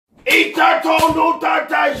在头颅待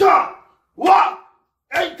在上，我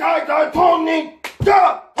一台在头你这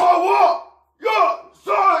和我要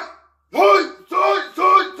谁我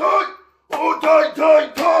在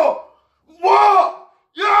头我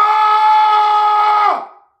呀。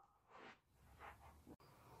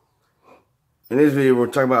In this video, we're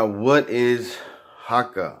talking about what is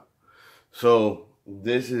Haka. So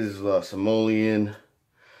this is Somalian.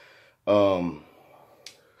 Some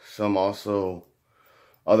also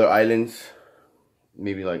other islands,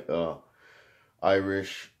 maybe like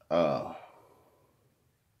Irish, other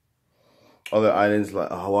islands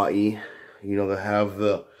like Hawaii. You know, they have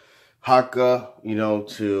the Haka. You know,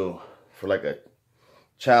 for like a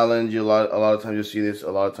challenge. A lot of times you'll see this.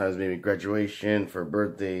 A lot of times maybe graduation, for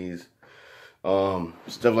birthdays,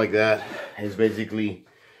 stuff like that. It's basically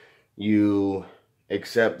you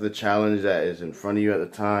accept the challenge that is in front of you at the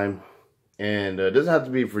time. And it doesn't have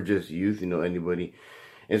to be for just youth, you know, anybody.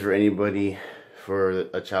 It's for anybody, for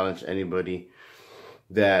a challenge to anybody,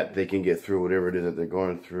 that they can get through whatever it is that they're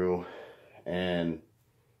going through. And,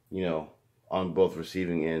 you know, on both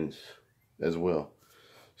receiving ends as well.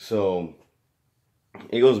 So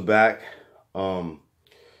it goes back to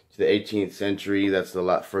the 18th century. That's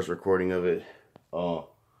the first recording of it.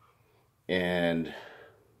 And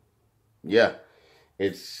yeah.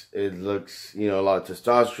 It looks, you know, a lot of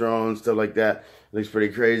testosterone, stuff like that. It looks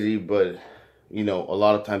pretty crazy, but, you know, a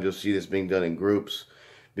lot of times you'll see this being done in groups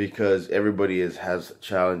because everybody has a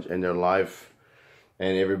challenge in their life,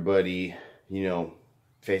 and everybody, you know,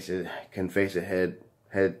 can face it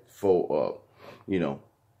head full,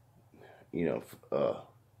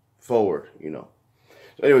 forward, you know.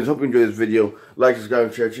 So anyways, hope you enjoyed this video. Like, subscribe,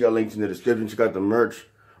 and share. Check out links in the description. Check out the merch.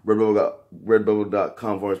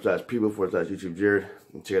 Redbubble.com/people/YouTube Jared,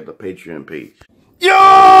 and check out the Patreon page.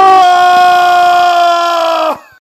 Yo!